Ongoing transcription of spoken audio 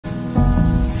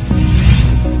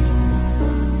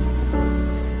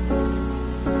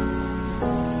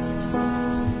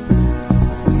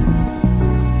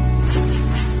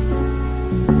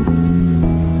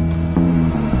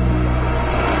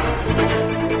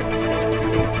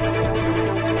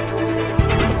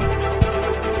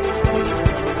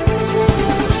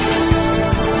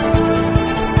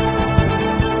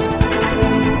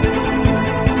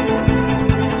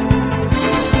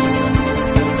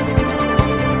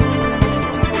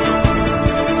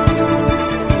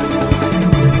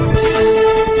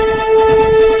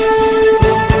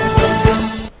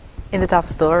top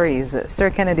stories. Sir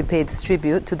Kennedy pays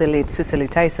tribute to the late Cicely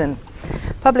Tyson.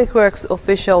 Public Works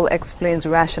official explains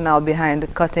rationale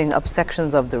behind cutting up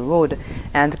sections of the road,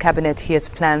 and Cabinet hears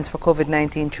plans for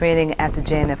COVID-19 training at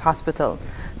JNF Hospital.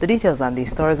 The details on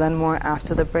these stories and more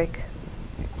after the break.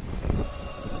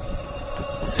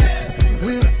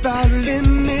 Without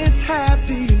limits,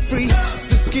 happy and free.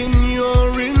 The skin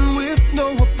you're in with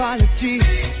no apology.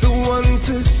 The one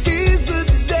to seize the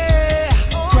day.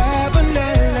 Grab an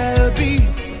LLB.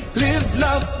 Live,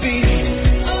 love, be.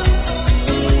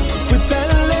 With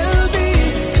LLB.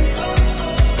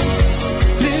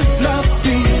 Live, love,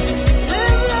 be.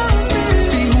 Live, love, be.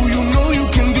 Be who you know you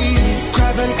can be.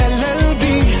 Grab an LLB.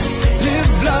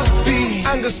 Live, love, be.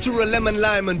 Angostura, lemon,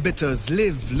 lime and bitters.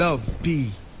 Live, love,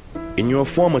 be. In your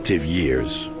formative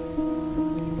years,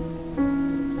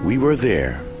 we were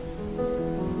there.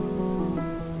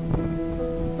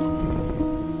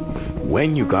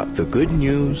 When you got the good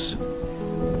news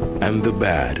and the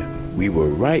bad, we were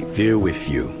right there with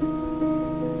you.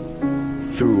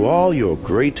 Through all your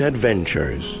great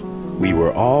adventures, we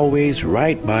were always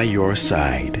right by your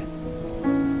side.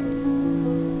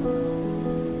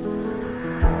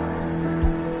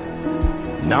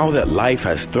 Now that life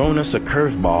has thrown us a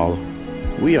curveball,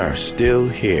 we are still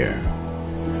here.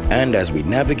 And as we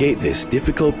navigate this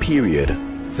difficult period,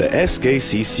 the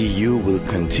SKCCU will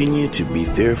continue to be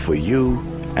there for you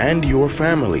and your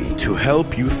family to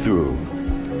help you through.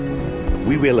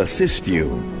 We will assist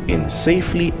you in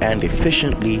safely and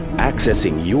efficiently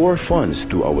accessing your funds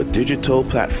through our digital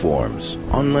platforms,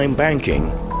 online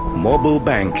banking, mobile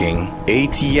banking,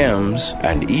 ATMs,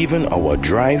 and even our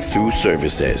drive-through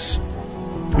services.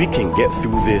 We can get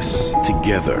through this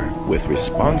together with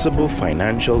responsible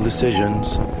financial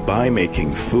decisions by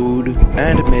making food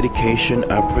and medication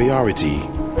a priority,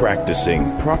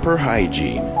 practicing proper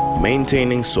hygiene,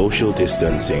 maintaining social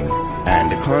distancing,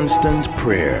 and constant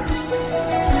prayer.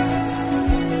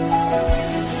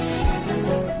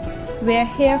 We're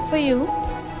here for you.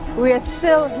 We're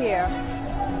still here.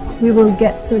 We will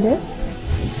get through this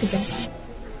together.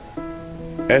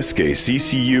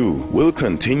 SKCCU will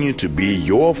continue to be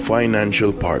your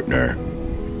financial partner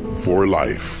for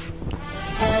life.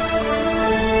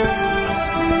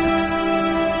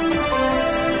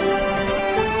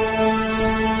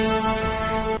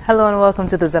 Hello and welcome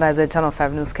to the ZIZ Channel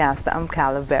 5 newscast. I'm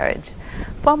Carla Berridge.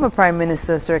 Former Prime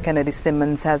Minister Sir Kennedy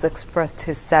Simmons has expressed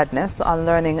his sadness on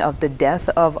learning of the death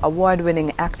of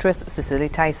award-winning actress Cicely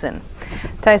Tyson.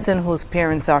 Tyson, whose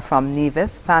parents are from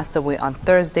Nevis, passed away on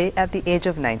Thursday at the age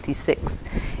of 96.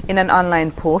 In an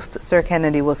online post, Sir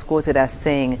Kennedy was quoted as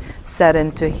saying,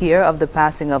 "Saddened to hear of the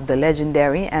passing of the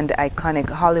legendary and iconic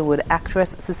Hollywood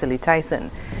actress Cicely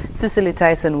Tyson. Cicely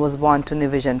Tyson was born to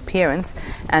Nevisian parents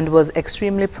and was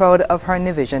extremely proud of her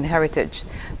Nevisian heritage."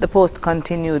 The post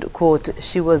continued, quote,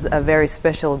 "She was a very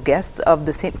special guest of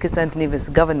the St. Kitts and Nevis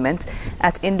government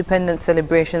at Independence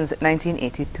Celebrations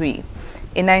 1983.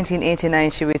 In 1989,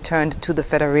 she returned to the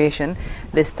Federation,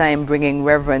 this time bringing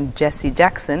Reverend Jesse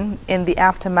Jackson in the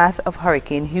aftermath of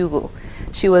Hurricane Hugo.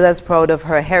 She was as proud of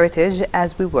her heritage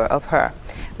as we were of her.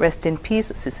 Rest in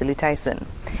peace, Cicely Tyson."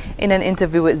 In an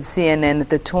interview with CNN,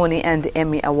 the Tony and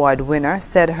Emmy Award winner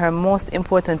said her most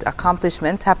important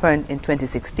accomplishment happened in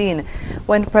 2016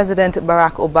 when President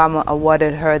Barack Obama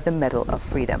awarded her the Medal of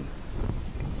Freedom.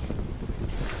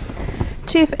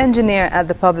 Chief Engineer at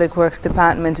the Public Works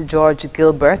Department, George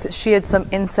Gilbert, shared some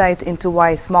insight into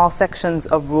why small sections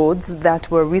of roads that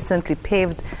were recently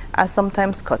paved are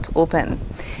sometimes cut open.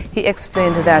 He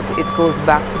explained that it goes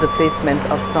back to the placement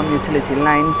of some utility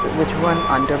lines which run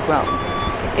underground.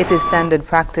 It is standard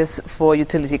practice for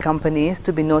utility companies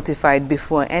to be notified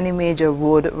before any major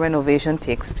road renovation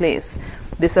takes place.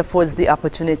 This affords the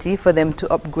opportunity for them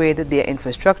to upgrade their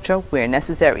infrastructure where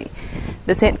necessary.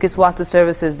 The St. Kitts Water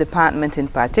Services Department in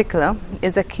particular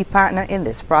is a key partner in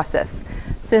this process.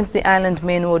 Since the Island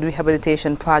Main Road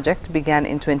Rehabilitation Project began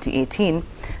in 2018,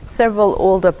 several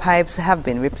older pipes have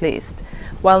been replaced.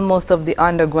 While most of the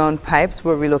underground pipes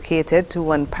were relocated to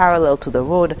run parallel to the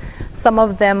road, some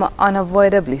of them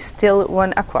unavoidably still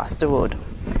run across the road.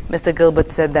 Mr.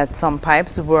 Gilbert said that some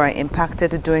pipes were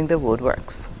impacted during the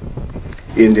roadworks.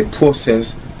 In the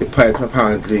process, the pipe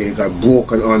apparently got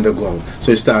broken underground,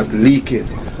 so it started leaking,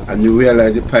 and you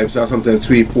realize the pipes are sometimes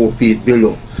 3-4 feet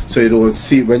below, so you don't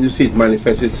see, when you see it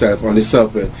manifest itself on the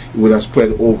surface, it would have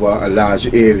spread over a large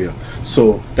area.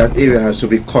 So that area has to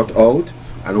be cut out,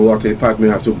 and the water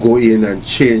department have to go in and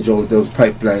change out those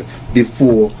pipelines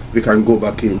before we can go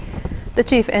back in. The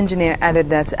chief engineer added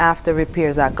that after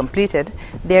repairs are completed,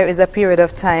 there is a period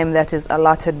of time that is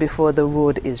allotted before the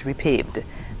road is repaved.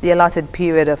 The allotted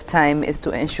period of time is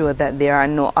to ensure that there are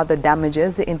no other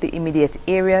damages in the immediate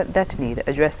area that need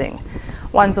addressing.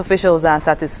 Once officials are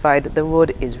satisfied, the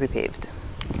road is repaved.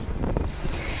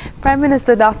 Prime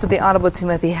Minister Dr. The Honorable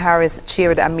Timothy Harris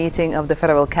chaired a meeting of the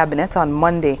Federal Cabinet on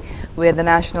Monday, where the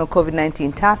National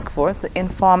COVID-19 Task Force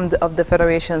informed of the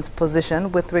Federation's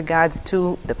position with regard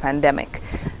to the pandemic.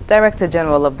 Director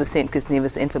General of the St. Kitts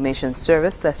Nevis Information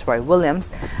Service, Lesroy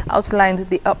Williams, outlined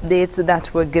the updates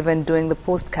that were given during the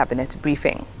post-cabinet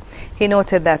briefing. He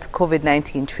noted that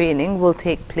COVID-19 training will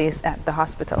take place at the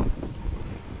hospital.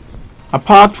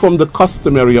 Apart from the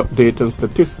customary update and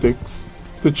statistics,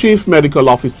 the Chief Medical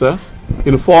Officer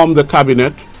informed the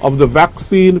Cabinet of the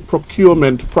vaccine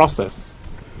procurement process,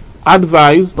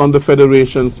 advised on the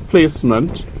Federation's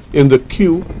placement in the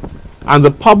queue, and the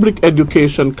public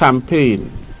education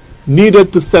campaign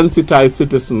needed to sensitize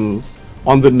citizens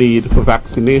on the need for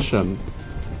vaccination.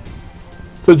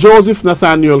 The Joseph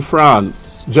Nathaniel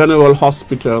France General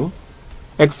Hospital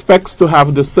expects to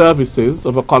have the services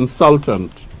of a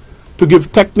consultant to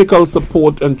give technical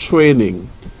support and training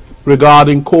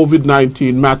regarding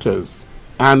COVID-19 matters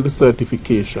and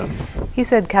certification. He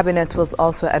said Cabinet was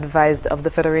also advised of the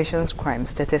Federation's crime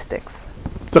statistics.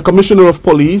 The Commissioner of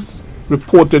Police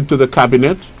reported to the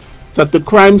Cabinet that the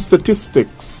crime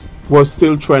statistics were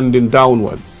still trending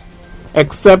downwards,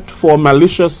 except for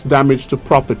malicious damage to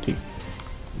property,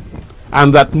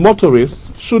 and that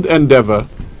motorists should endeavor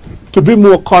to be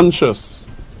more conscious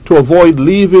to avoid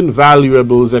leaving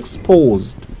valuables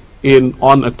exposed in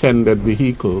unattended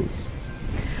vehicles.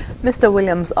 Mr.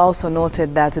 Williams also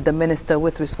noted that the Minister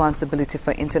with responsibility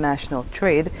for international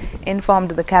trade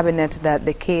informed the Cabinet that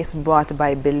the case brought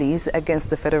by Belize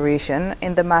against the Federation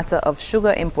in the matter of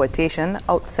sugar importation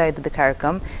outside the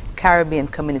CARICOM, Caribbean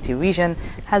Community Region,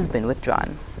 has been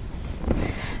withdrawn.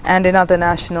 And in other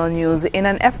national news, in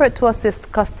an effort to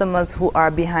assist customers who are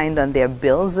behind on their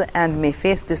bills and may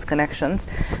face disconnections,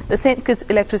 the St. Kitts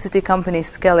Electricity Company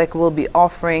SCELEC will be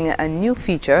offering a new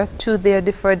feature to their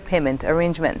deferred payment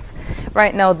arrangements.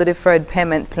 Right now, the deferred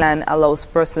payment plan allows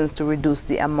persons to reduce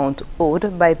the amount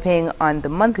owed by paying on the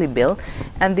monthly bill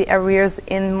and the arrears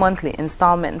in monthly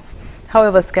installments.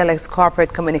 However, SCELEC's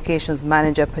Corporate Communications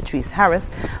Manager Patrice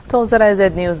Harris told ZIZ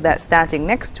News that starting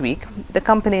next week, the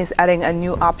company is adding a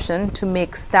new option to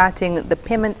make starting the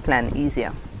payment plan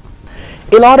easier.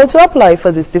 In order to apply for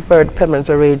this deferred payment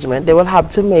arrangement, they will have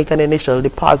to make an initial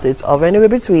deposit of anywhere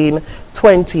between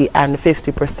 20 and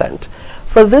 50%.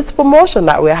 For this promotion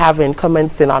that we're having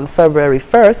commencing on February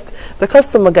 1st, the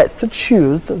customer gets to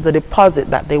choose the deposit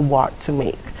that they want to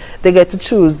make. They get to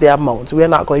choose the amount. We are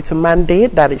not going to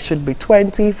mandate that it should be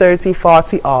 20, 30,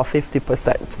 40 or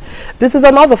 50%. This is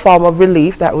another form of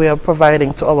relief that we are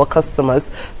providing to our customers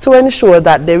to ensure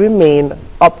that they remain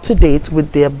up to date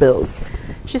with their bills.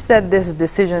 She said this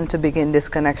decision to begin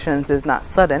disconnections is not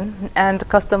sudden, and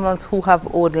customers who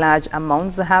have owed large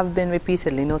amounts have been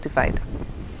repeatedly notified.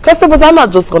 Customers are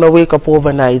not just going to wake up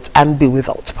overnight and be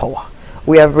without power.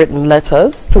 We have written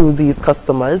letters to these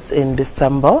customers in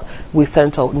December. We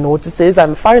sent out notices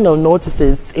and final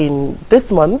notices in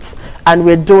this month, and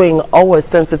we're doing our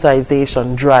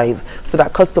sensitization drive so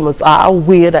that customers are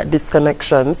aware that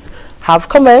disconnections have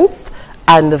commenced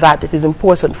and that it is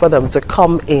important for them to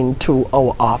come into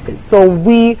our office. So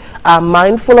we are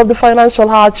mindful of the financial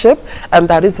hardship, and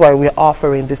that is why we're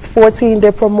offering this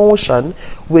 14-day promotion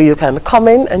where you can come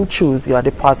in and choose your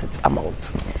deposit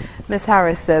amount. Ms.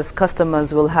 Harris says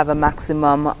customers will have a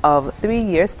maximum of 3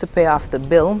 years to pay off the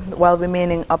bill while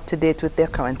remaining up to date with their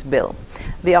current bill.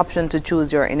 The option to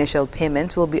choose your initial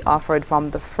payment will be offered from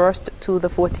the 1st to the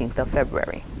 14th of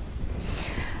February.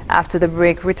 After the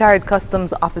break, retired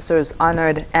customs officers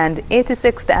honored and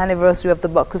 86th anniversary of the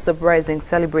Buckles Uprising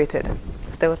celebrated.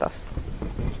 Stay with us.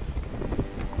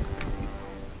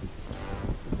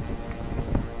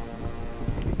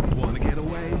 Want to get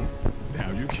away?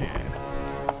 Now you can.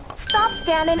 Stop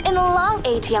standing in long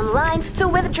ATM lines to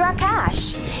withdraw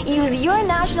cash. Use your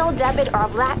national debit or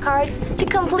black cards to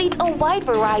complete a wide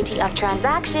variety of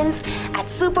transactions at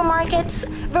supermarkets,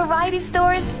 variety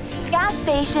stores, gas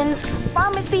stations,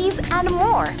 pharmacies, and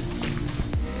more.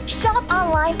 Shop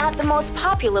online at the most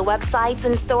popular websites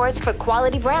and stores for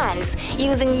quality brands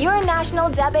using your national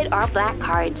debit or black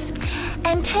cards.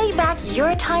 And take back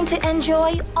your time to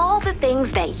enjoy all the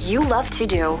things that you love to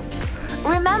do.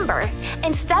 Remember,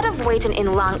 instead of waiting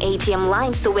in long ATM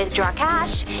lines to withdraw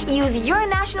cash, use your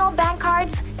National Bank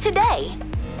cards today.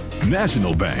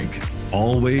 National Bank,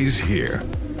 always here.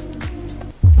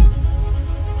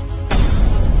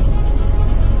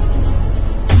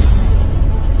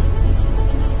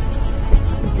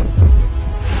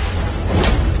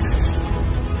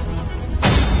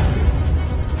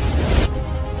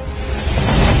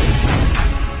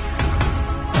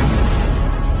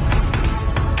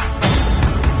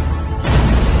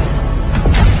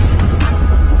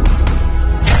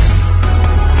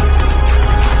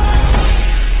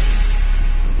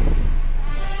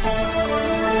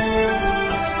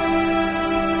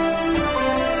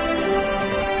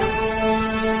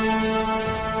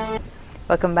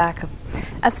 Welcome back.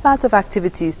 As part of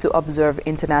activities to observe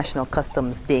International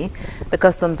Customs Day, the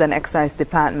Customs and Excise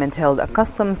Department held a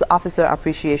Customs Officer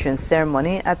Appreciation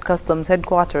Ceremony at Customs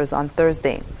Headquarters on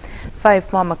Thursday. 5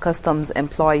 former Customs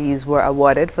employees were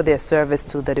awarded for their service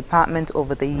to the department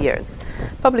over the years.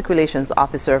 Public Relations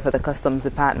Officer for the Customs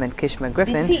Department, Kishma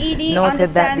Griffin,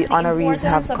 noted that the honorees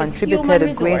have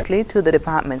contributed greatly to the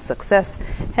department's success,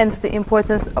 hence the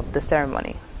importance of the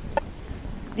ceremony.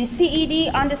 The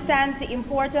CED understands the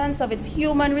importance of its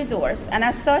human resource and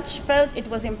as such felt it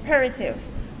was imperative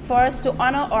for us to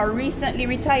honor our recently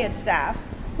retired staff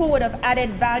who would have added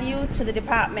value to the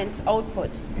department's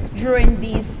output during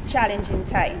these challenging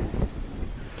times.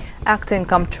 Acting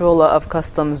Comptroller of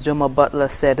Customs Jomo Butler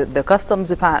said the Customs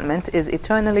Department is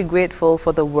eternally grateful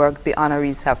for the work the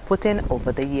honorees have put in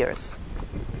over the years.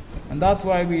 And that's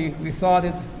why we thought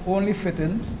it only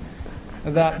fitting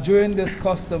that during this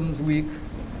Customs Week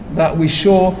that we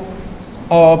show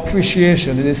our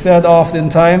appreciation. It is said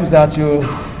oftentimes that you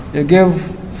give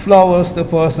flowers to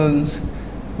persons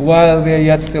while they're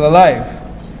yet still alive.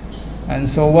 And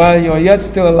so while you're yet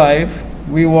still alive,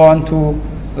 we want to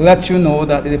let you know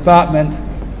that the department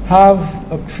have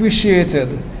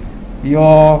appreciated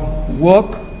your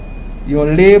work,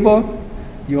 your labor,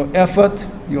 your effort,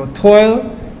 your toil,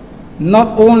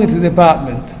 not only to the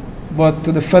department, but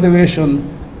to the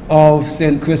Federation of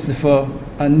St. Christopher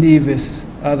and Nevis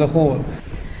as a whole.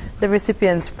 The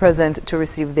recipients present to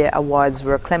receive their awards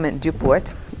were Clement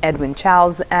Duport, Edwin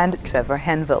Charles, and Trevor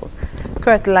Henville.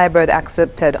 Kurt Liebert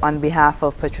accepted on behalf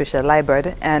of Patricia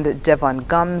Liebert, and Devon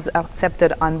Gums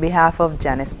accepted on behalf of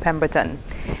Janice Pemberton.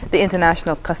 The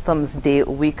International Customs Day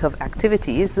week of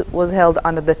activities was held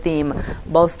under the theme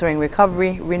Bolstering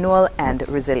Recovery, Renewal and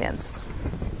Resilience.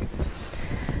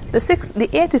 The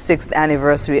 86th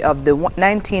anniversary of the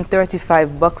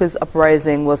 1935 Buckley's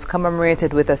Uprising was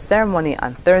commemorated with a ceremony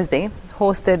on Thursday,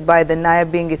 hosted by the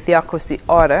Nyabingi Theocracy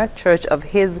Order, Church of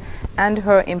His and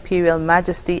Her Imperial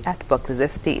Majesty at Buckley's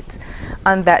Estate.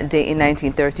 On that day in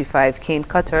 1935, cane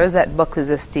cutters at Buckley's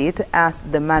Estate asked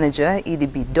the manager,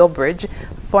 E.D.B. Dobridge,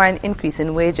 for an increase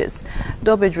in wages.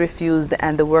 Dobridge refused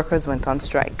and the workers went on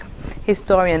strike.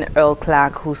 Historian Earl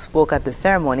Clark, who spoke at the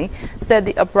ceremony, said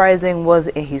the uprising was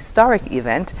a historic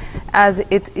event as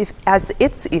its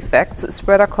effects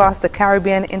spread across the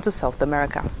Caribbean into South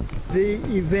America. The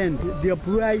event, the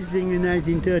uprising in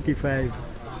 1935,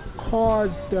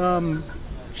 caused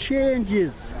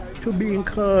changes to be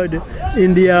incurred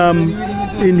in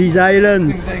these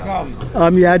islands.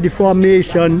 You had the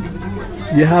formation.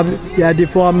 You had the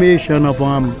formation of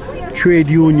trade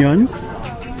unions,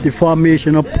 the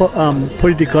formation of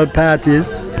political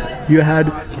parties. You had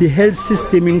the health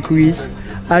system increased,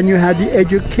 and you had the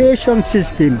education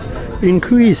system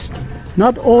increased,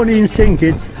 not only in St.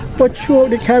 Kitts, but throughout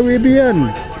the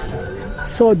Caribbean.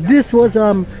 So this was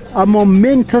a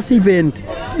momentous event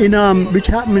which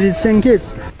happened in St.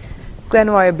 Kitts.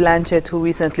 Glenroy Blanchett, who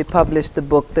recently published the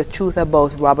book The Truth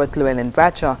About Robert Llewellyn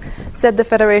Bradshaw, said the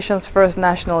Federation's first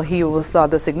national hero saw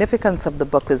the significance of the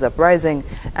Buckley's Uprising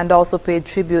and also paid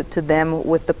tribute to them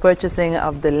with the purchasing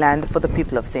of the land for the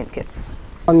people of St. Kitts.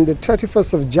 On the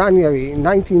 31st of January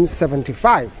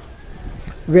 1975,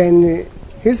 when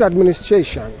his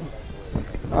administration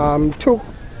took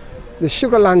the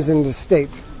sugar lands in the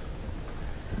state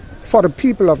for the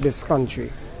people of this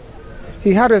country,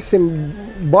 he had a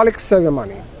symbolic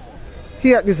ceremony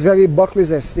here at this very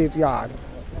Buckley's Estate Yard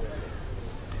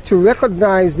to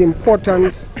recognize the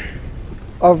importance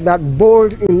of that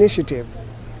bold initiative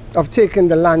of taking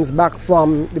the lands back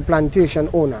from the plantation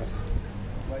owners.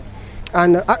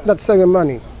 And at that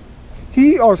ceremony,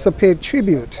 he also paid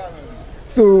tribute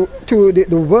to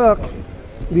the work,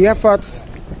 the efforts,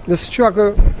 the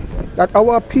struggle that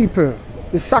our people,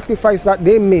 the sacrifice that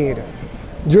they made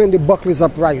during the Buckley's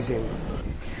Uprising.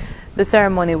 The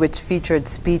ceremony, which featured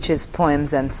speeches,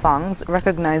 poems, and songs,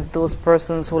 recognized those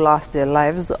persons who lost their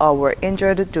lives or were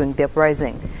injured during the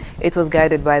uprising. It was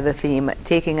guided by the theme,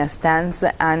 Taking a Stance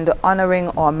and Honoring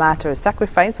Our Martyrs'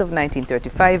 Sacrifice of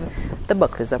 1935, the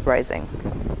Buckley's Uprising.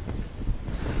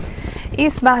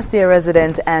 East Bastia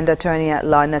resident and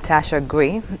attorney-at-law Natasha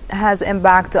Gray has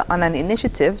embarked on an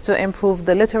initiative to improve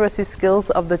the literacy skills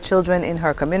of the children in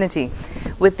her community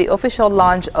with the official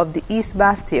launch of the East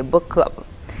Bastia Book Club.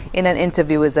 In an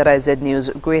interview with ZIZ News,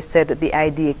 Grace said the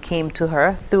idea came to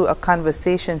her through a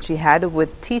conversation she had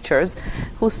with teachers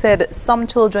who said some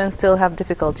children still have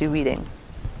difficulty reading.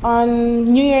 On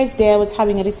New Year's Day, I was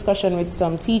having a discussion with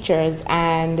some teachers,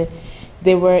 and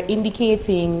they were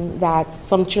indicating that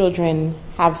some children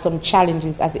have some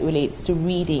challenges as it relates to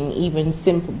reading even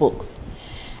simple books.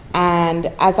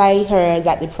 And as I heard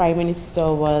that the Prime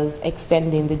Minister was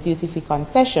extending the duty-free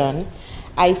concession,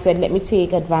 I said, let me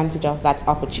take advantage of that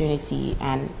opportunity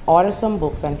and order some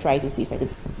books and try to see if I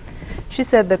could. She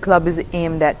said the club is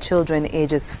aimed at children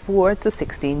ages 4 to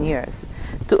 16 years.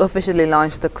 To officially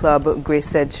launch the club, Grace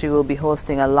said she will be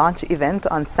hosting a launch event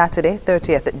on Saturday,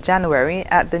 30th January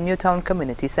at the Newtown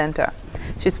Community Center.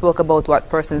 She spoke about what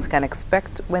persons can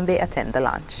expect when they attend the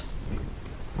launch.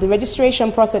 The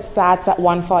registration process starts at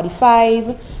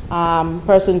 1:45.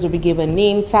 Persons will be given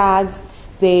name tags.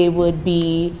 They would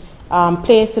be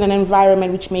placed in an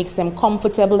environment which makes them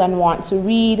comfortable and want to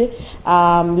read.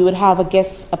 We would have a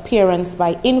guest appearance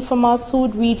by Infamous, who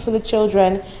would read for the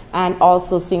children and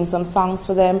also sing some songs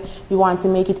for them. We want to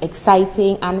make it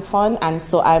exciting and fun, and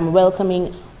so I'm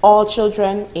welcoming all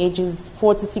children ages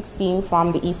 4 to 16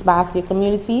 from the East Bahacia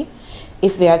community.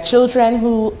 If there are children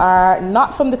who are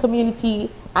not from the community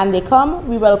and they come,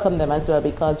 we welcome them as well,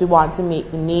 because we want to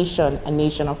make the nation a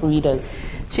nation of readers.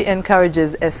 She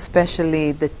encourages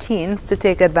especially the teens to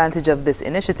take advantage of this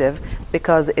initiative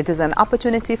because it is an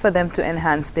opportunity for them to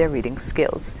enhance their reading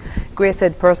skills. Grace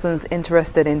said persons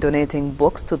interested in donating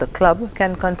books to the club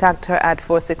can contact her at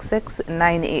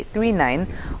 466-9839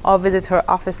 or visit her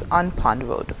office on Pond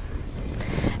Road.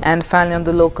 And finally, on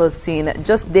the local scene,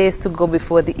 just days to go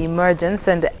before the Emergence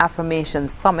and Affirmation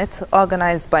Summit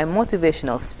organized by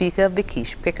motivational speaker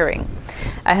Vikish Pickering.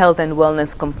 A health and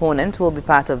wellness component will be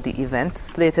part of the event,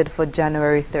 slated for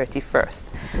January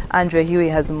 31st. Andre Huey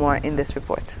has more in this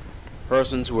report.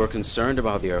 Persons who are concerned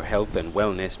about their health and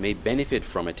wellness may benefit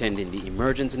from attending the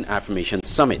Emergence and Affirmation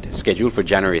Summit, scheduled for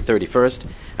January 31st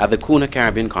at the Kuna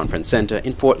Caribbean Conference Center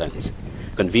in Portland.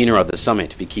 Convener of the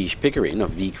summit, Vikish Pickering of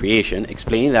V Creation,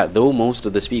 explained that though most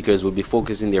of the speakers will be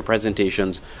focusing their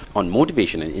presentations on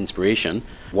motivation and inspiration,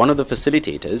 one of the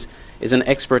facilitators is an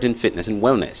expert in fitness and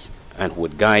wellness and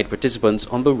would guide participants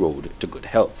on the road to good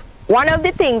health. One of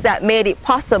the things that made it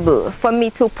possible for me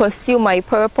to pursue my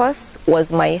purpose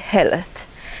was my health.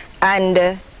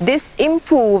 And this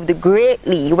improved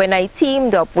greatly when I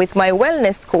teamed up with my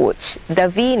wellness coach,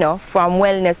 Davina, from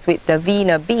Wellness with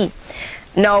Davina B.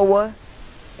 Now,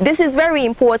 this is very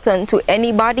important to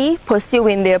anybody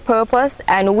pursuing their purpose,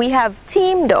 and we have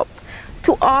teamed up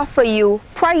to offer you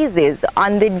prizes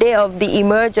on the day of the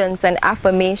Emergence and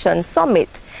Affirmation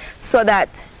Summit, so that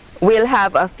we'll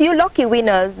have a few lucky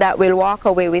winners that will walk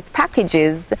away with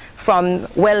packages from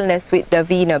Wellness with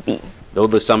Davina B. Though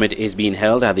the summit is being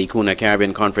held at the Kuna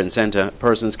Caribbean Conference Center,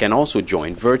 persons can also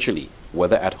join virtually,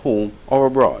 whether at home or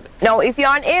abroad. Now, if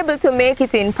you're unable to make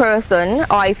it in person,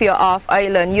 or if you're off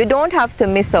island, you don't have to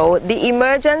miss out. The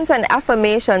Emergence and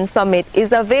Affirmation Summit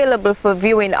is available for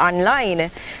viewing online.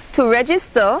 To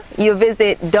register, you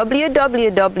visit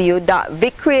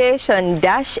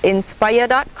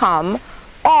www.vicreation-inspire.com,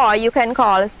 or you can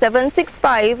call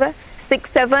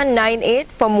 765-6798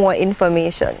 for more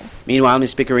information. Meanwhile,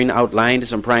 Ms. Pickering outlined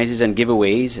some prizes and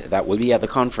giveaways that will be at the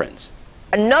conference.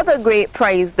 Another great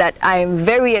prize that I'm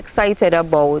very excited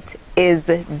about is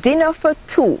dinner for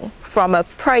two from a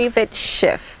private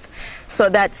chef. So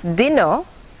that's dinner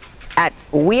at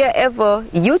wherever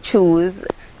you choose,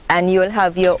 and you'll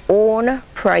have your own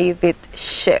private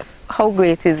chef. How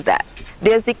great is that?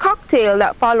 There's the cocktail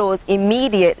that follows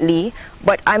immediately,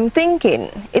 but I'm thinking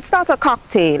it's not a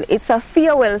cocktail, it's a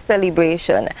farewell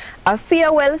celebration. A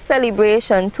farewell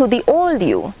celebration to the old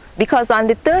you. Because on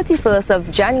the 31st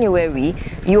of January,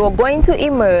 you are going to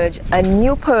emerge a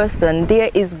new person. There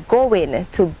is going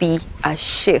to be a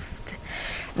shift.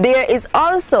 There is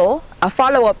also a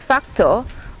follow-up factor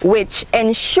which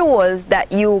ensures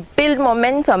that you build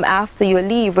momentum after you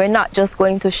leave. We're not just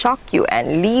going to shock you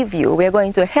and leave you. We're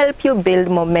going to help you build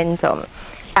momentum.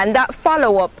 And that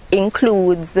follow-up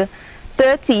includes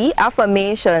 30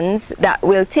 affirmations that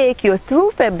will take you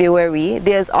through February.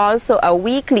 There's also a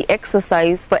weekly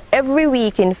exercise for every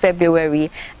week in February.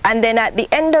 And then at the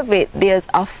end of it, there's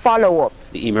a follow-up.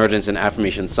 The Emergence and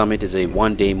Affirmation Summit is a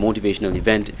one-day motivational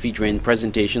event featuring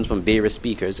presentations from various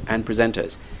speakers and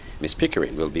presenters. Ms.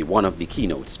 Pickering will be one of the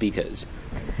keynote speakers.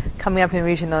 Coming up in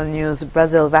regional news,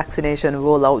 Brazil vaccination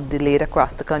rollout delayed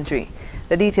across the country.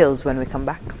 The details when we come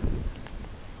back.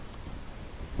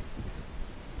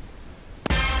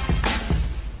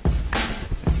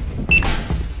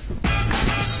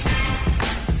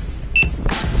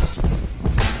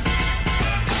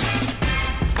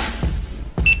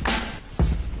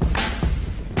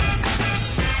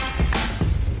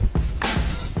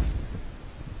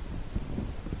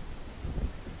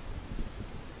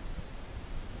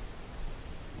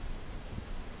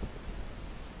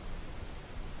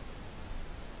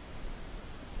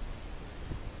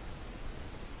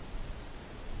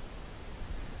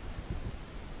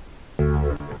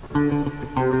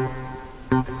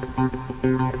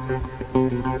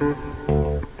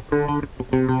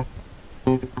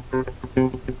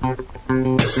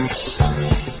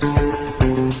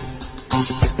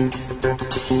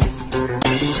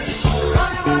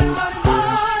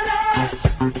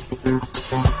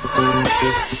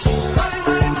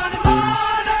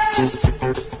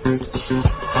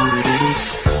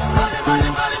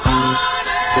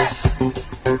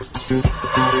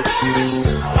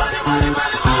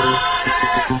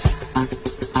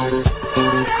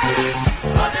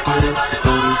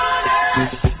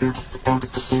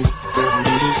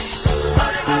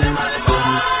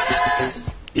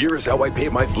 Here is how I pay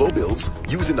my Flow bills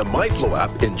using the MyFlow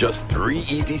app in just 3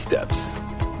 easy steps.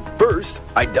 First,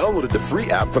 I downloaded the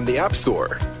free app from the App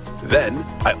Store. Then,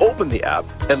 I opened the app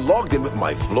and logged in with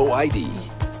my Flow ID.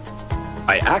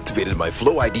 I activated my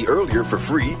Flow ID earlier for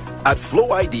free at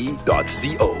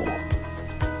flowid.co.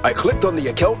 I clicked on the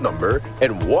account number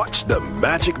and watched the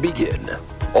magic begin.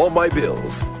 All my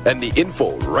bills and the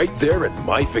info right there at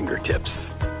my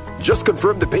fingertips. Just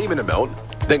confirm the payment amount,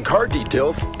 then card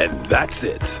details, and that's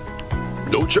it.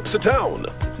 No trips to town,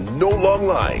 no long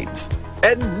lines,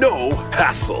 and no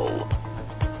hassle.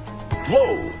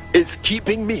 Flow is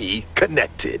keeping me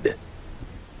connected.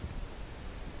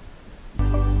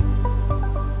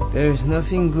 There's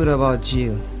nothing good about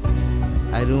jail.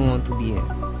 I don't want to be here.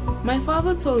 My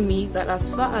father told me that as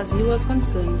far as he was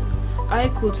concerned, I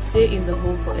could stay in the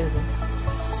home forever.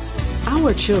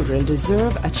 Our children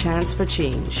deserve a chance for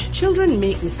change. Children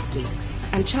make mistakes,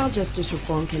 and child justice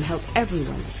reform can help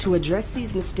everyone to address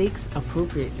these mistakes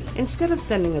appropriately. Instead of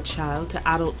sending a child to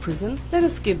adult prison, let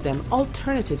us give them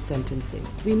alternative sentencing.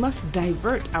 We must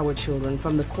divert our children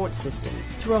from the court system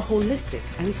through a holistic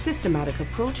and systematic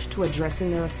approach to addressing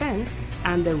their offense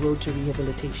and their road to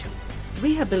rehabilitation.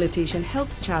 Rehabilitation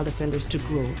helps child offenders to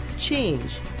grow,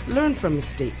 change, learn from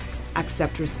mistakes,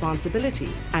 accept responsibility,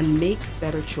 and make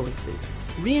better choices.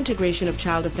 Reintegration of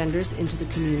child offenders into the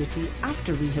community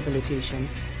after rehabilitation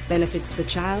benefits the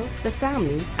child, the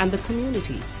family, and the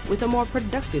community with a more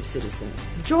productive citizen.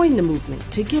 Join the movement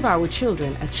to give our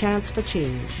children a chance for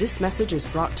change. This message is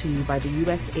brought to you by the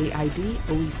USAID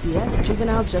OECS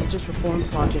Juvenile Justice Reform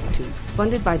Project 2,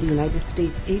 funded by the United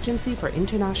States Agency for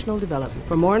International Development.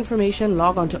 For more information,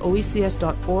 log on to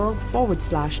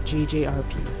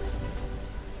oecs.org/JJRP.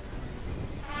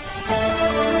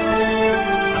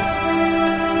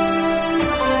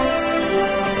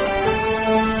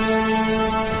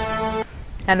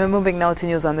 And we're moving now to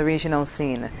news on the regional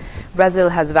scene. Brazil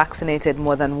has vaccinated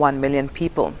more than 1 million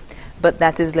people, but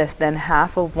that is less than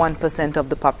half of 1% of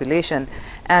the population,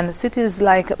 and cities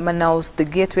like Manaus, the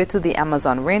gateway to the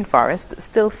Amazon rainforest,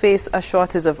 still face a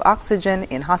shortage of oxygen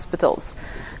in hospitals.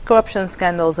 Corruption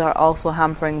scandals are also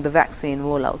hampering the vaccine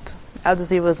rollout. Al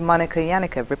Jazeera's Monica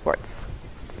Yannicke reports.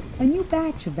 A new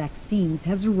batch of vaccines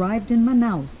has arrived in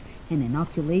Manaus, and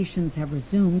inoculations have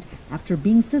resumed after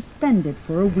being suspended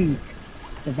for a week.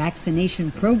 The vaccination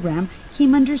program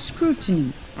came under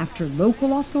scrutiny after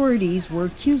local authorities were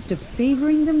accused of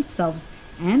favoring themselves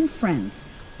and friends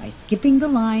by skipping the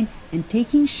line and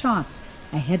taking shots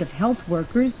ahead of health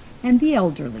workers and the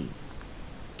elderly.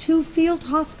 2 field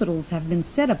hospitals have been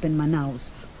set up in Manaus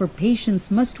where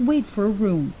patients must wait for a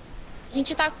room.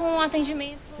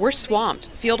 We're swamped.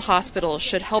 Field hospitals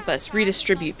should help us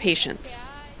redistribute patients.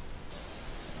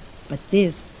 But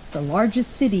this, the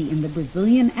largest city in the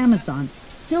Brazilian Amazon,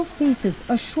 still faces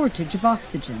a shortage of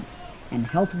oxygen, and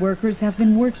health workers have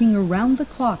been working around the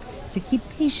clock to keep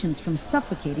patients from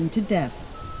suffocating to death.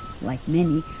 Like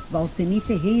many, Valcini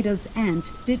Ferreira's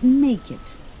aunt didn't make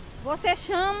it.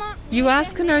 You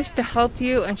ask a nurse to help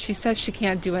you and she says she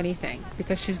can't do anything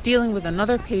because she's dealing with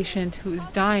another patient who is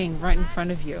dying right in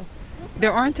front of you.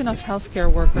 There aren't enough healthcare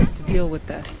workers to deal with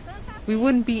this. We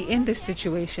wouldn't be in this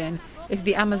situation if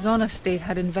the Amazonas state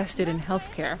had invested in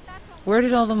healthcare. Where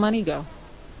did all the money go?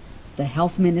 The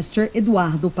health minister,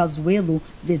 Eduardo Pazuello,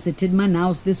 visited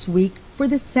Manaus this week for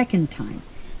the second time.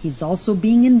 He's also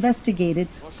being investigated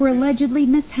for allegedly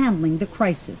mishandling the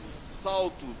crisis.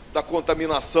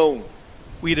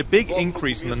 We had a big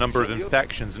increase in the number of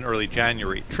infections in early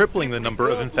January, tripling the number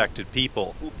of infected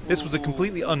people. This was a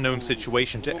completely unknown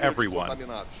situation to everyone.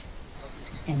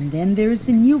 And then there's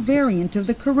the new variant of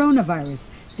the coronavirus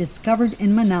discovered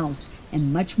in Manaus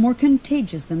and much more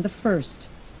contagious than the first.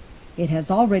 It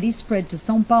has already spread to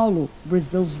São Paulo,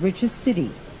 Brazil's richest city.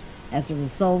 As a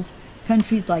result,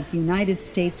 countries like the United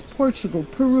States, Portugal,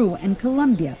 Peru, and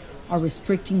Colombia are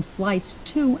restricting flights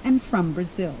to and from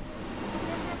Brazil.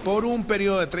 For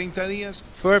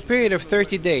a period of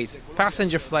 30 days,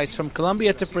 passenger flights from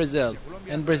Colombia to Brazil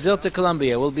and Brazil to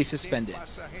Colombia will be suspended.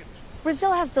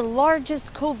 Brazil has the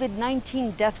largest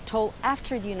COVID-19 death toll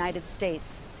after the United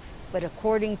States. But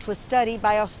according to a study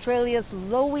by Australia's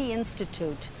Lowy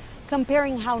Institute,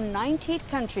 comparing how 98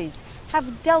 countries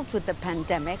have dealt with the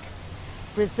pandemic,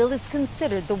 Brazil is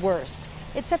considered the worst.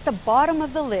 It's at the bottom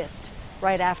of the list,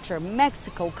 right after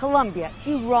Mexico, Colombia,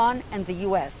 Iran, and the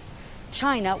US.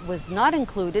 China was not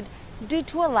included due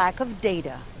to a lack of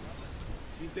data.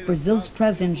 Brazil's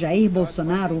President Jair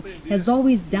Bolsonaro has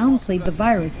always downplayed the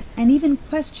virus and even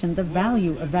questioned the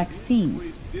value of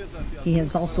vaccines. He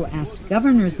has also asked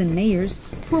governors and mayors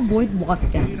to avoid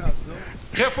lockdowns.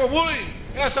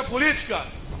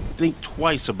 Think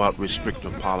twice about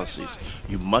restrictive policies.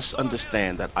 You must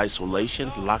understand that isolation,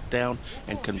 lockdown,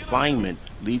 and confinement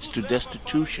leads to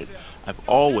destitution. I've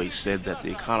always said that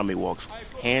the economy walks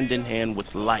hand in hand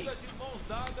with life.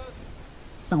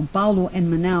 São Paulo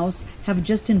and Manaus have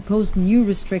just imposed new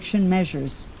restriction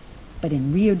measures. But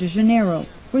in Rio de Janeiro,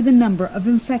 where the number of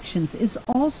infections is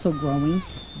also growing,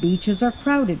 beaches are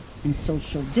crowded and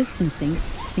social distancing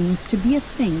seems to be a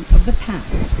thing of the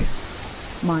past.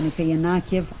 Monica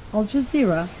Yanakiev, Al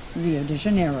Jazeera, Rio de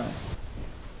Janeiro.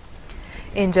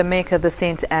 In Jamaica, the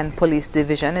St. Anne Police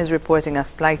Division is reporting a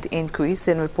slight increase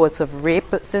in reports of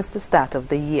rape since the start of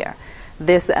the year.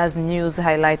 This as news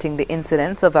highlighting the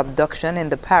incidence of abduction in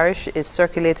the parish is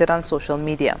circulated on social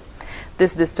media.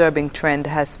 This disturbing trend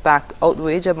has sparked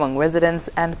outrage among residents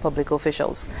and public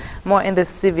officials. More in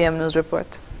this CVM News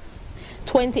report.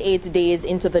 28 days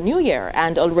into the new year,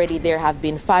 and already there have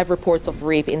been 5 reports of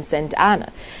rape in St. Anne.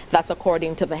 That's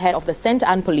according to the head of the St.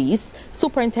 Anne Police,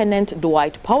 Superintendent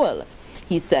Dwight Powell.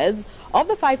 He says of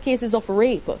the 5 cases of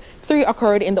rape, 3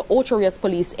 occurred in the Ocherius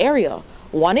police area,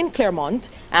 1 in Claremont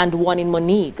and 1 in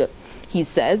Monique. He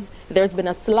says there's been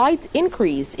a slight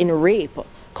increase in rape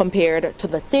compared to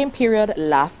the same period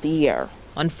last year.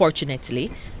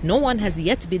 Unfortunately, no one has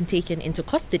yet been taken into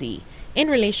custody in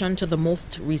relation to the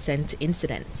most recent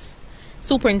incidents.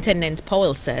 Superintendent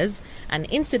Powell says an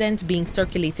incident being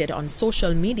circulated on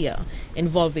social media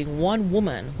involving one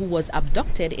woman who was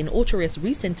abducted in Ocherius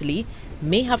recently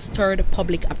may have stirred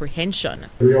public apprehension.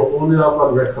 We only have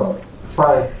on record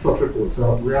 5 such reports,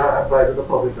 so we are advising the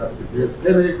public that if there's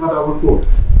any other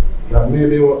reports that may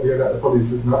be out there that the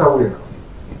police is not aware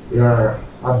of, we are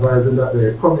advising that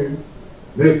they come in,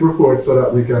 make reports so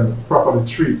that we can properly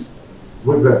treat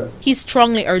with them. He's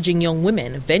strongly urging young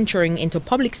women venturing into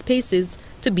public spaces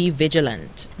to be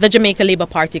vigilant. The Jamaica Labour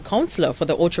Party councillor for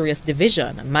the Ocherius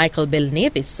Division, Michael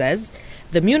Belnavis, says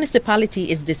the municipality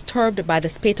is disturbed by the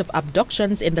spate of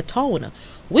abductions in the town,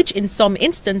 which in some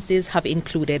instances have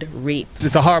included rape.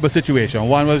 It's a horrible situation.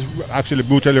 One was actually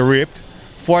brutally raped.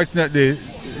 Fortunately,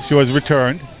 she was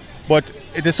returned, but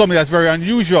it is something that's very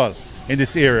unusual in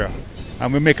this area.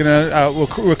 And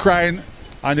we're crying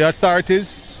on the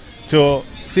authorities to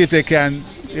see if they can,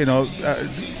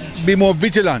 be more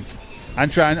vigilant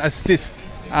and try and assist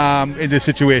in this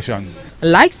situation.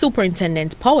 Like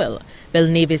Superintendent Powell,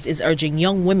 Belnavis is urging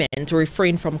young women to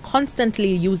refrain from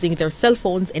constantly using their cell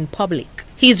phones in public.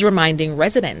 He's reminding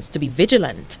residents to be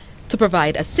vigilant, to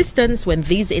provide assistance when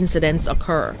these incidents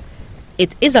occur.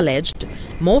 It is alleged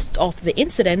most of the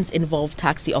incidents involve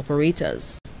taxi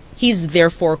operators. He's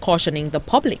therefore cautioning the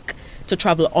public to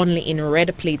travel only in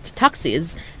red plate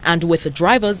taxis and with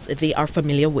drivers they are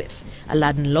familiar with.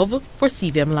 Aladdin Love for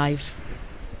CVM Live.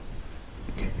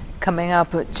 Coming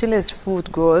up, Chile's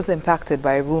food growers impacted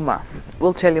by a rumor.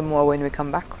 We'll tell you more when we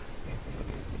come back.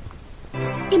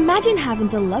 Imagine having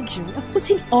the luxury of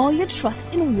putting all your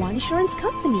trust in one insurance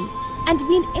company and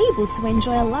being able to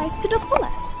enjoy a life to the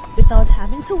fullest without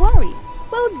having to worry.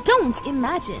 Well, don't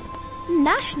imagine.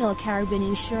 National Caribbean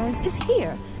Insurance is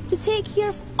here to take care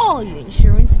of all your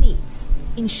insurance needs.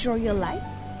 Insure your life,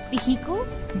 vehicle,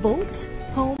 boat,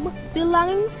 home,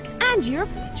 belongings, and your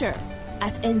future.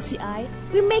 At NCI,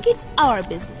 we make it our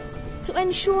business to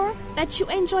ensure that you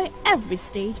enjoy every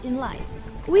stage in life.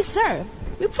 We serve,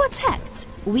 we protect,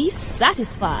 we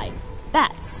satisfy.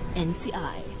 That's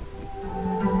NCI.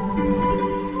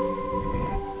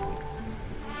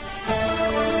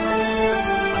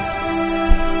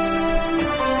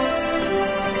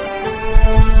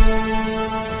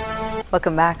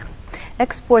 Welcome back.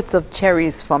 Exports of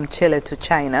cherries from Chile to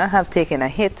China have taken a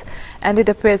hit, and it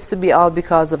appears to be all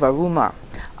because of a rumor.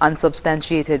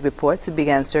 Unsubstantiated reports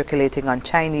began circulating on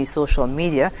Chinese social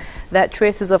media that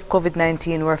traces of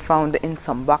COVID-19 were found in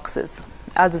some boxes.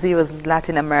 Al Jazeera's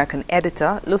Latin American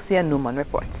editor, Lucia Newman,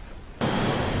 reports.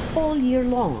 All year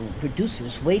long,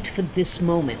 producers wait for this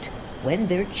moment, when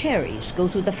their cherries go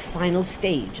through the final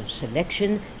stage of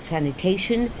selection,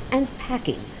 sanitation, and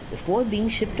packing before being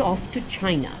shipped off to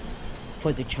China.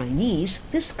 For the Chinese,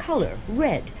 this color,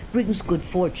 red, brings good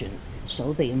fortune,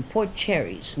 so they import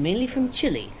cherries, mainly from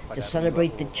Chile, to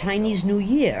celebrate the Chinese New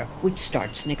Year, which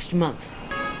starts next month.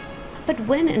 But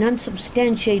when an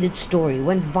unsubstantiated story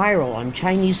went viral on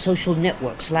Chinese social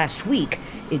networks last week,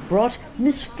 it brought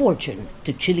misfortune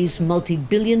to Chile's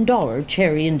multi-billion-dollar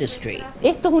cherry industry.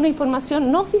 ¿Esto es una información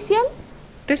no oficial?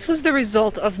 This was the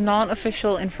result of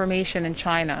non-official information in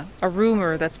China, a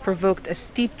rumor that's provoked a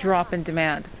steep drop in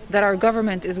demand, that our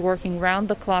government is working round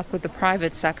the clock with the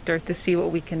private sector to see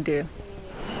what we can do.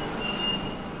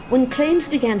 When claims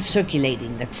began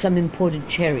circulating that some imported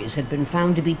cherries had been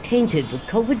found to be tainted with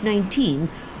COVID-19,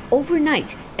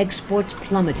 overnight exports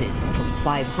plummeted from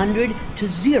 500 to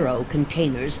 0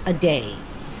 containers a day.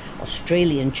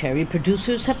 Australian cherry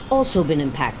producers have also been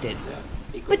impacted,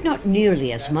 but not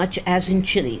nearly as much as in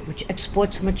Chile, which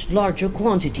exports much larger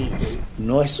quantities.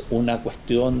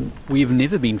 We have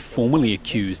never been formally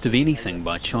accused of anything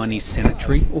by Chinese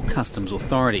sanitary or customs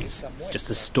authorities. It's just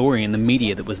a story in the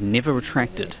media that was never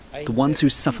retracted. The ones who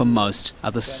suffer most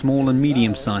are the small and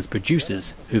medium-sized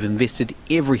producers who've invested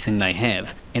everything they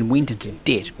have and went into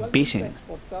debt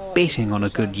betting on a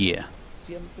good year.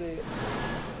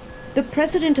 The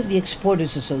president of the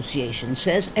Exporters Association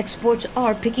says exports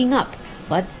are picking up,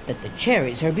 but that the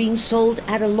cherries are being sold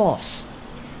at a loss.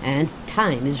 And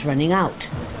time is running out.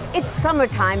 It's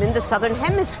summertime in the southern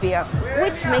hemisphere,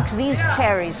 which makes these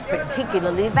cherries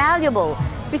particularly valuable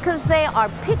because they are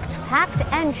picked, packed,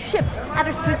 and shipped at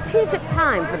a strategic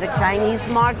time for the Chinese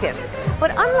market.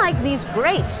 But unlike these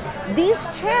grapes, these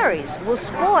cherries will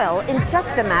spoil in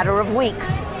just a matter of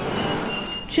weeks.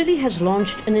 Chile has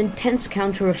launched an intense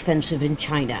counteroffensive in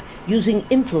China, using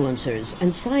influencers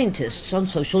and scientists on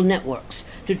social networks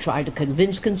to try to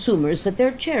convince consumers that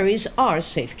their cherries are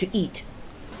safe to eat.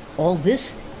 All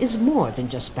this is more than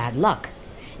just bad luck.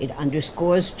 It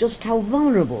underscores just how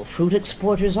vulnerable fruit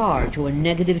exporters are to a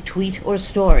negative tweet or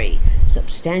story,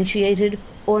 substantiated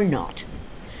or not.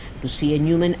 Lucia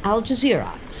Newman, Al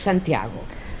Jazeera, Santiago.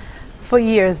 For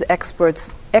years,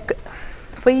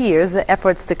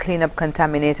 efforts to clean up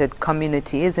contaminated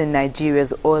communities in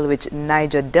Nigeria's oil-rich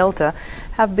Niger Delta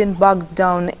have been bogged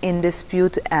down in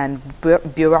dispute and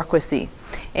bureaucracy.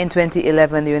 In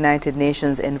 2011, the United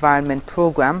Nations Environment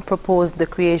Programme proposed the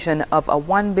creation of a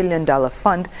 $1 billion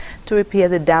fund to repair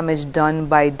the damage done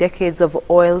by decades of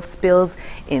oil spills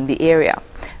in the area.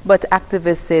 But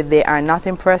activists say they are not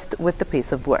impressed with the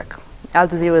pace of work. Al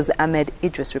Jazeera's Ahmed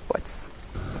Idris reports.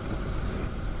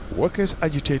 Workers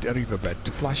agitate a riverbed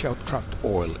to flush out trapped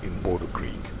oil in Bodo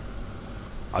Creek.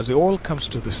 As the oil comes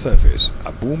to the surface,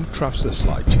 a boom traps the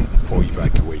sludge for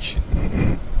evacuation.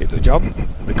 It's a job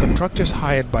the contractors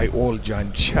hired by oil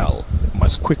giant Shell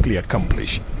must quickly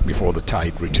accomplish before the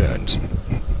tide returns.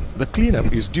 The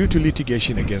cleanup is due to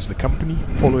litigation against the company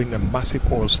following a massive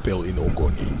oil spill in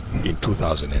Ogoni in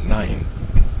 2009.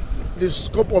 The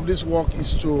scope of this work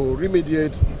is to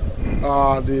remediate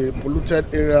the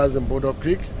polluted areas in Bodo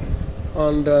Creek,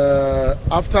 and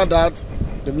after that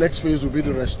the next phase will be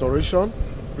the restoration,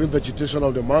 revegetation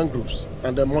of the mangroves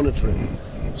and the monitoring.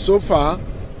 So far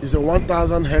it's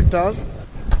 1,000 hectares.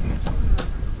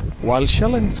 While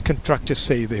Shell and its contractors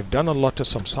say they've done a lot at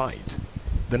some sites,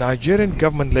 the Nigerian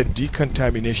government-led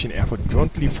decontamination effort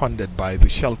jointly funded by the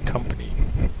Shell company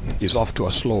is off to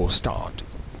a slow start.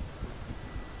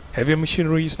 Heavy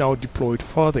machinery is now deployed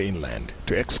further inland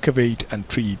to excavate and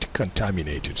treat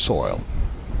contaminated soil.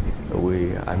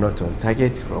 We are not on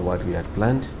target from what we had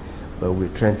planned, but we're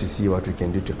trying to see what we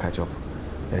can do to catch up.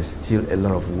 There's still a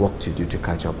lot of work to do to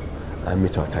catch up and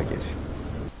meet our target.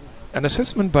 An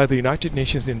assessment by the United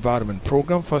Nations Environment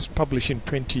Programme, first published in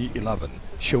 2011,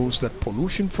 shows that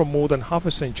pollution from more than half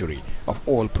a century of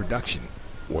oil production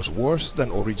was worse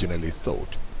than originally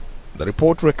thought. The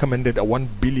report recommended a $1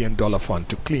 billion fund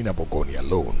to clean up Ogoni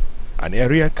alone, an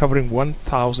area covering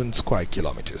 1,000 square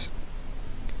kilometers.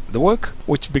 The work,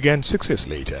 which began 6 years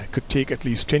later, could take at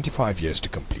least 25 years to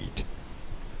complete.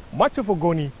 Much of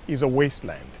Ogoni is a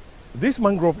wasteland. This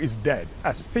mangrove is dead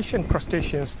as fish and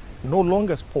crustaceans no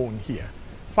longer spawn here.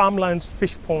 Farmlands,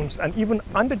 fish ponds, and even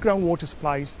underground water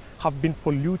supplies have been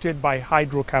polluted by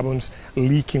hydrocarbons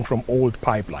leaking from old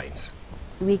pipelines.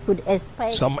 We could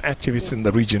expect some activists in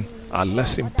the region are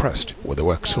less impressed with the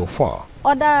work so far.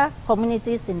 Other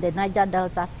communities in the Niger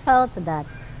Delta felt that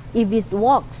if it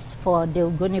works for the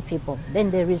Ogoni people,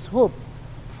 then there is hope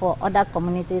for other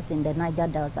communities in the Niger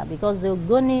Delta, because the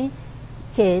Ogoni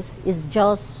case is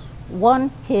just one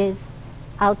case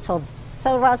out of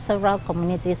several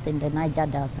communities in the Niger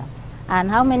Delta. And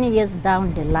how many years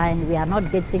down the line we are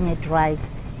not getting it right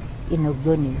in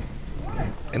Ogoni?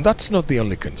 And that's not the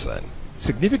only concern.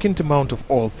 Significant amount of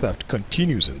oil theft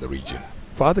continues in the region,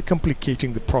 further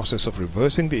complicating the process of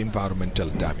reversing the environmental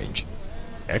damage.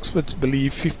 Experts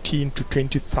believe 15 to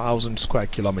 20,000 square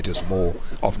kilometers more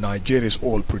of Nigeria's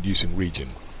oil-producing region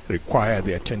require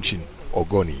the attention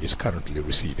Ogoni is currently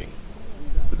receiving.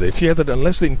 They fear that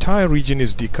unless the entire region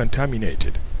is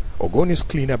decontaminated, Ogoni's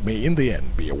cleanup may in the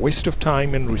end be a waste of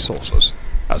time and resources,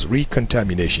 as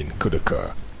recontamination could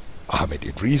occur. Ahmed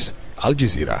Idris, Al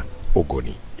Jazeera,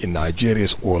 Ogoni, in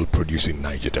Nigeria's oil-producing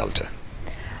Niger Delta.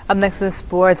 Up next in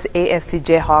sports, AST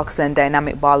Jayhawks and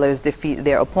Dynamic Ballers defeat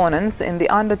their opponents in the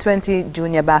Under-20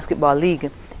 Junior Basketball League,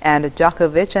 and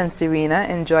Djokovic and Serena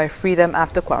enjoy freedom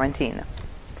after quarantine.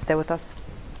 Stay with us.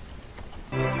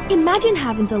 Imagine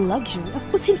having the luxury of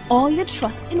putting all your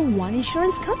trust in one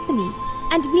insurance company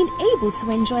and being able to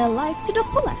enjoy a life to the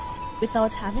fullest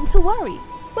without having to worry.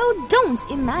 Well, don't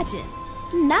imagine.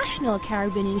 National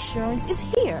Caribbean Insurance is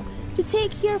here to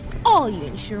take care of all your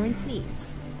insurance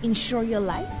needs. Insure your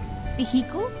life,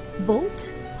 vehicle,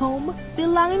 boat, home,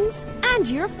 belongings, and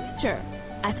your future.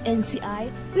 At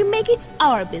NCI, we make it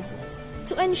our business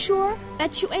to ensure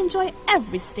that you enjoy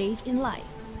every stage in life.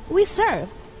 We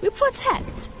serve, we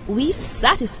protect, we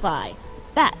satisfy.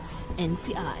 That's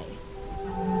NCI.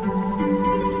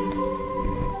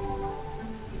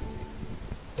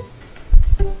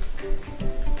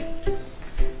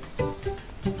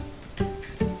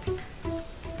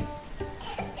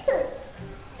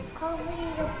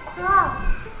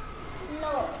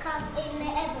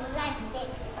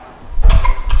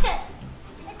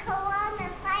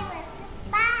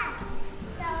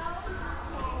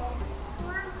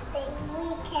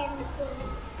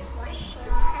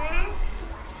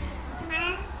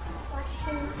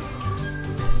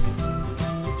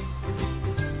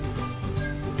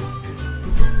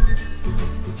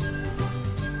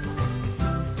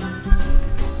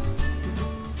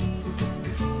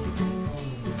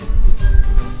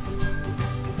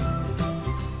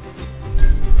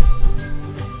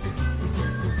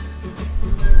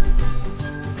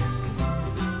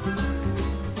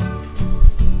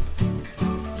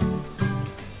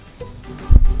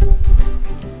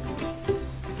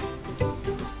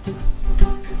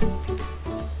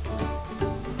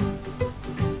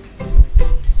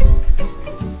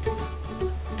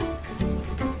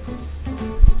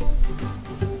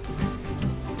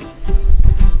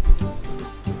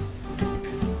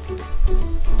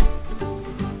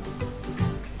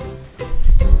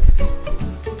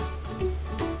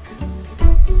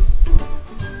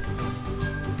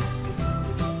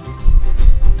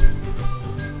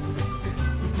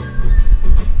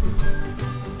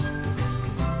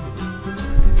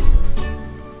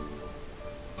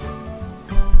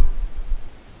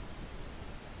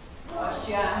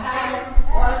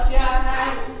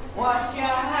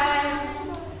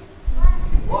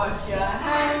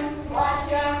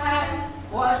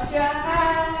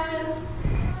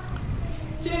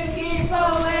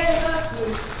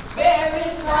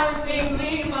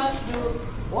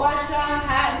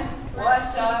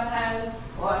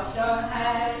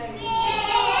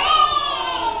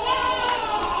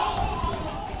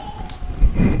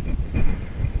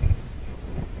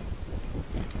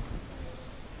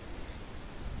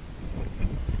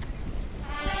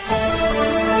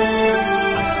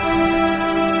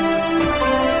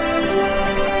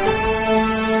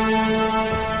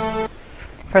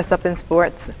 First up in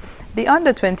sports, the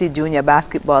Under-20 Junior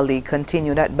Basketball League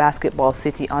continued at Basketball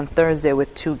City on Thursday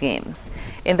with 2 games.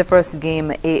 In the first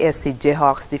game, ASC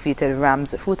Jayhawks defeated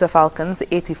Rams Futa Falcons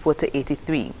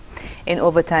 84-83. In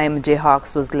overtime,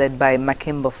 Jayhawks was led by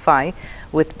Makimba Fai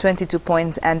with 22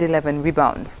 points and 11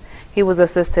 rebounds. He was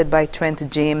assisted by Trent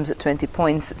James, 20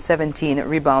 points, 17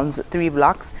 rebounds, 3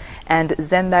 blocks, and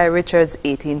Zendai Richards,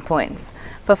 18 points.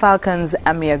 For Falcons,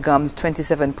 Amir Gums,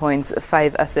 27 points,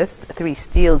 5 assists, 3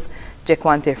 steals.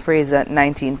 Jequante Fraser,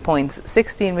 19 points,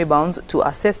 16 rebounds, 2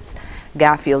 assists.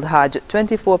 Garfield Hodge,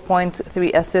 24 points,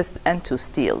 3 assists, and 2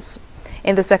 steals.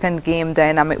 In the second game,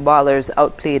 Dynamic Ballers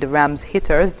outplayed Rams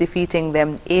Hitters, defeating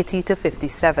them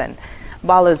 80-57.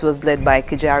 Ballers was led by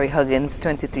Kijari Huggins,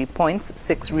 23 points,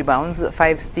 6 rebounds,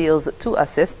 5 steals, 2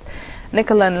 assists.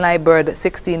 Nicolan Liebert,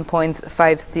 16 points,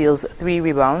 5 steals, 3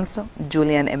 rebounds.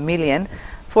 Julian Emilian,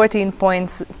 14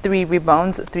 points, 3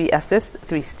 rebounds, 3 assists,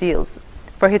 3 steals.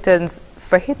 For hitters,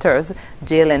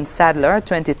 Jalen Sadler,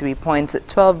 23 points,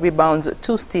 12 rebounds,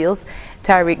 2 steals.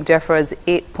 Tyreek Jeffers,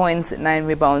 8 points, 9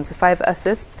 rebounds, 5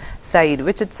 assists. Saeed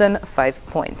Richardson, 5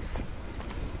 points.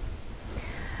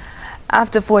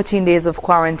 After 14 days of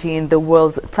quarantine, the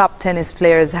world's top tennis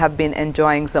players have been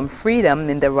enjoying some freedom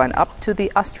in the run-up to the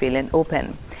Australian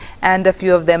Open. And a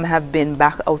few of them have been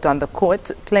back out on the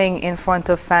court, playing in front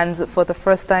of fans for the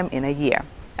first time in a year.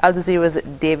 Al Jazeera's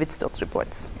David Stokes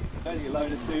reports.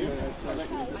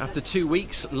 After 2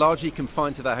 weeks, largely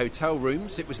confined to their hotel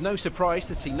rooms, it was no surprise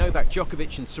to see Novak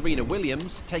Djokovic and Serena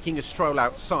Williams taking a stroll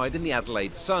outside in the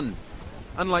Adelaide sun.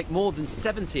 Unlike more than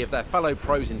 70 of their fellow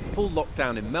pros in full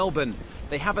lockdown in Melbourne,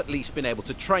 they have at least been able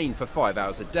to train for 5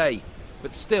 hours a day.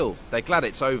 But still, they're glad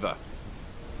it's over.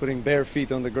 Putting bare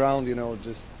feet on the ground,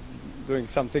 just doing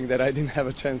something that I didn't have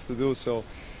a chance to do. So,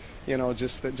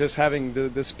 just having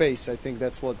the space, I think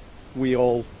that's what we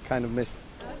all kind of missed.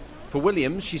 For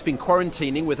Williams, she's been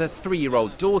quarantining with her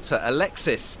 3-year-old daughter,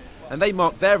 Alexis, and they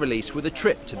marked their release with a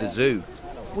trip to the zoo.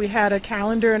 We had a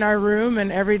calendar in our room,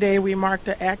 and every day we marked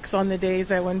an X on the days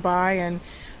that went by and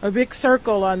a big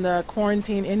circle on the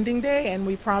quarantine ending day, and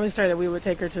we promised her that we would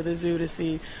take her to the zoo to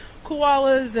see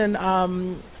koalas and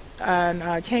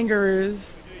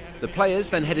kangaroos. The players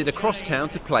then headed across town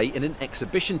to play in an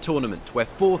exhibition tournament where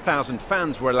 4,000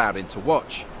 fans were allowed in to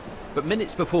watch. But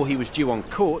minutes before he was due on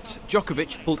court,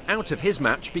 Djokovic pulled out of his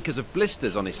match because of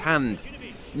blisters on his hand.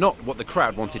 Not what the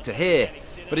crowd wanted to hear,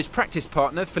 but his practice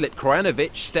partner Filip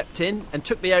Krajinovic stepped in and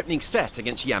took the opening set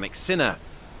against Jannik Sinner,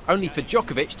 only for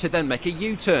Djokovic to then make a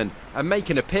U-turn and make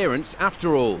an appearance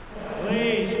after all.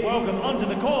 Please welcome onto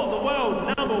the court the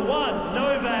world #1,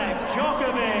 Novak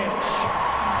Djokovic.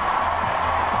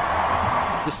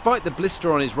 Despite the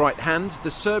blister on his right hand,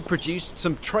 the Serb produced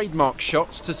some trademark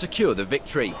shots to secure the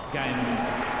victory. Game,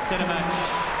 center match,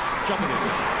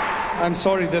 Djokovic. I'm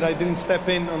sorry that I didn't step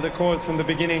in on the court from the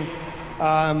beginning.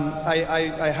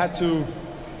 I had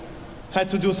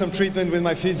to do some treatment with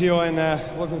my physio and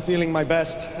wasn't feeling my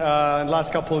best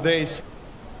last couple of days.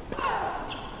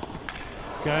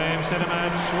 Game, center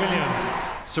match,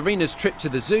 Williams. Serena's trip to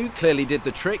the zoo clearly did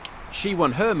the trick. She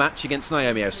won her match against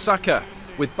Naomi Osaka,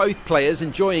 with both players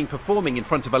enjoying performing in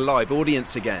front of a live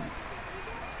audience again.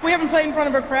 We haven't played in front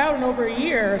of a crowd in over a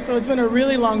year, so it's been a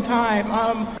really long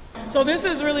time. So this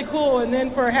is really cool, and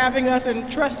then for having us and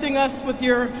trusting us with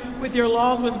your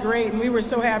laws was great, and we were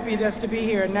so happy just to be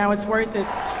here, and now it's worth it.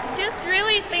 Just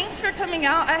really thanks for coming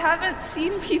out. I haven't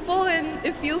seen people and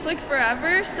it feels like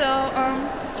forever, so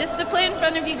just to play in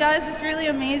front of you guys is really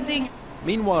amazing.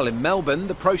 Meanwhile in Melbourne,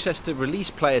 the process to release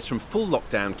players from full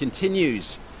lockdown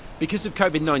continues. Because of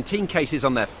COVID-19 cases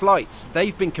on their flights,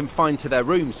 they've been confined to their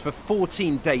rooms for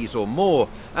 14 days or more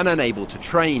and unable to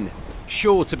train,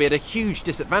 sure to be at a huge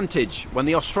disadvantage when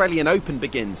the Australian Open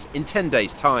begins in 10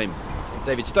 days' time.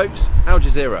 David Stokes, Al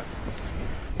Jazeera.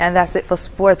 And that's it for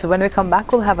sports. When we come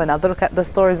back, we'll have another look at the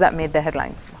stories that made the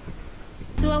headlines.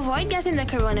 To avoid getting the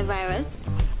coronavirus,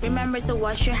 remember to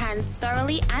wash your hands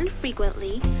thoroughly and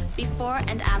frequently before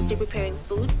and after preparing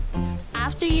food,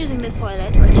 after using the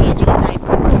toilet or changing a diaper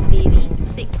for a baby,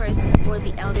 sick person, or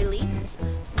the elderly,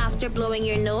 after blowing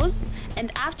your nose,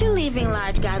 and after leaving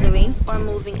large gatherings or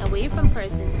moving away from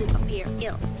persons who appear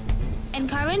ill.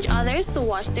 Encourage others to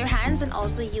wash their hands and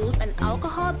also use an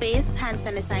alcohol-based hand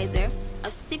sanitizer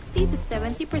of 60 to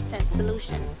 70%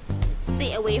 solution.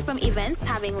 Stay away from events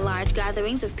having large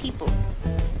gatherings of people.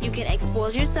 You can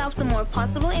expose yourself to more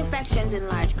possible infections in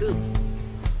large groups.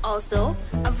 Also,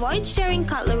 avoid sharing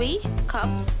cutlery,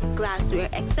 cups, glassware,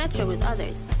 etc. with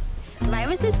others.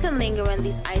 Viruses can linger on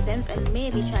these items and may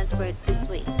be transferred this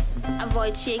way.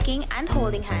 Avoid shaking and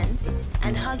holding hands,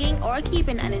 and hugging or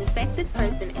keeping an infected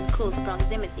person in close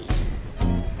proximity.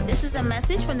 This is a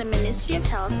message from the Ministry of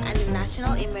Health and the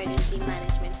National Emergency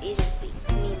Management Agency,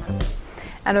 NEMA.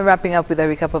 And we're wrapping up with a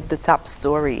recap of the top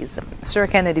stories. Sir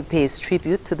Kennedy pays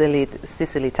tribute to the late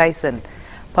Cicely Tyson.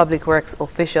 Public Works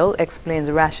official explains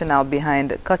rationale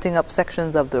behind cutting up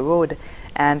sections of the road,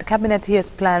 and Cabinet hears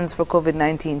plans for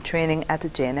COVID-19 training at the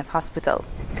JNF Hospital.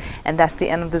 And that's the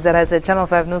end of the ZIZ Channel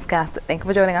 5 newscast. Thank you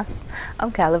for joining us.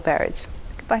 I'm Carla Barrage.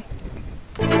 Goodbye.